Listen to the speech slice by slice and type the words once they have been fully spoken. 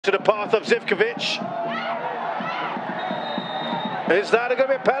to the path of Zivkovic. Is that going to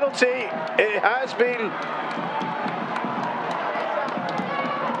be a penalty? It has been.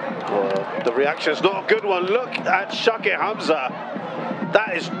 Well, the reaction is not a good one. Look at Shakir Hamzah.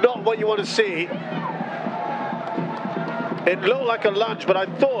 That is not what you want to see. It looked like a lunge, but I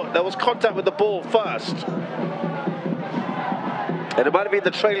thought there was contact with the ball first. And it might have been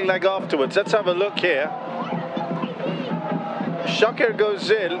the trailing leg afterwards. Let's have a look here. Shakir goes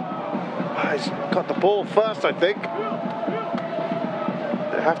in. He's got the ball first, I think.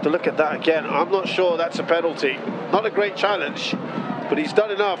 They have to look at that again. I'm not sure that's a penalty. Not a great challenge, but he's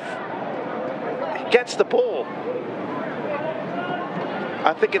done enough. He gets the ball.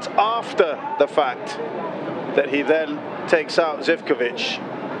 I think it's after the fact that he then takes out Zivkovic.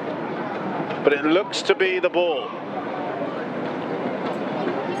 But it looks to be the ball.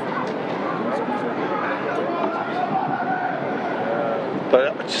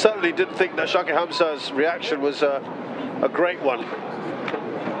 But I certainly didn't think that Shakir Hamzah's reaction was a great one.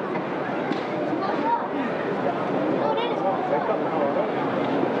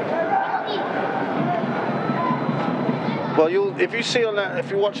 Well, if you see on that,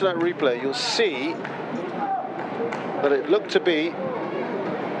 if you watch that replay, you'll see that it looked to be.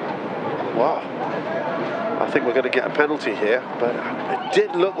 Wow, I think we're going to get a penalty here, but it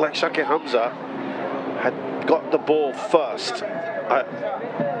did look like Shakir Hamzah had got the ball first.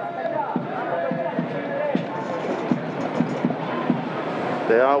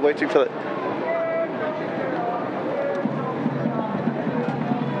 They are waiting for it.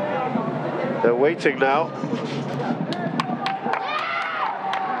 They're waiting now.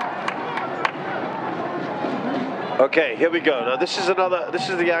 Okay, here we go. Now this is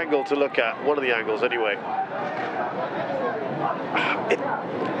the angle to look at. One of the angles anyway.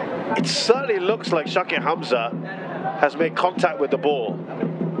 It certainly looks like Shakir Hamzah has made contact with the ball.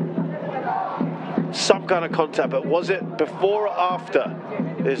 Some kind of contact, but was it before or after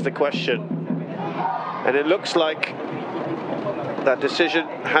is the question. And it looks like that decision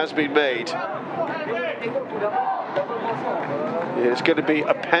has been made. It's going to be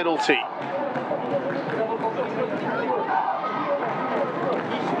a penalty.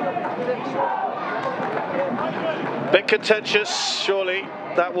 Bit contentious, surely.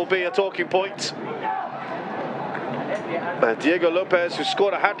 That will be a talking point. And Diego Lopes, who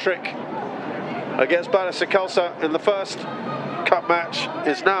scored a hat-trick against Pagar in the first cup match,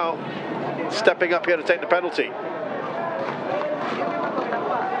 is now stepping up here to take the penalty.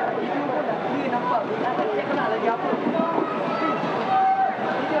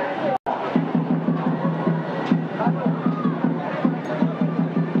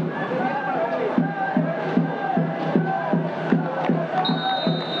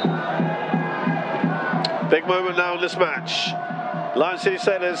 Big moment now in this match. Lion City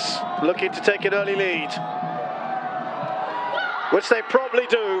Sailors looking to take an early lead, which they probably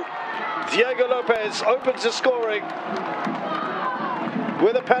do. Diego Lopes opens the scoring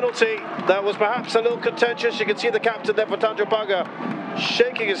with a penalty that was perhaps a little contentious. You can see the captain there for Tanjong Pagar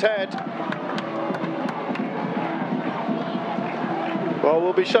shaking his head. Well,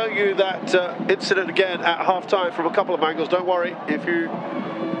 we'll be showing you that incident again at half-time from a couple of angles. Don't worry if you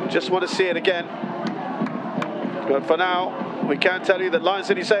just want to see it again. But for now, we can tell you that Lion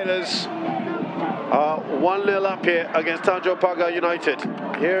City Sailors are 1-0 up here against Tanjong Pagar United.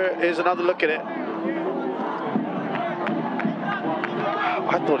 Here is another look at it.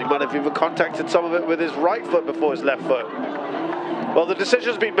 I thought he might have even contacted some of it with his right foot before his left foot. Well, the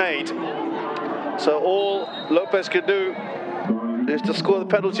decision's been made. So all Lopes can do is to score the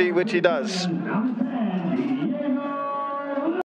penalty, which he does.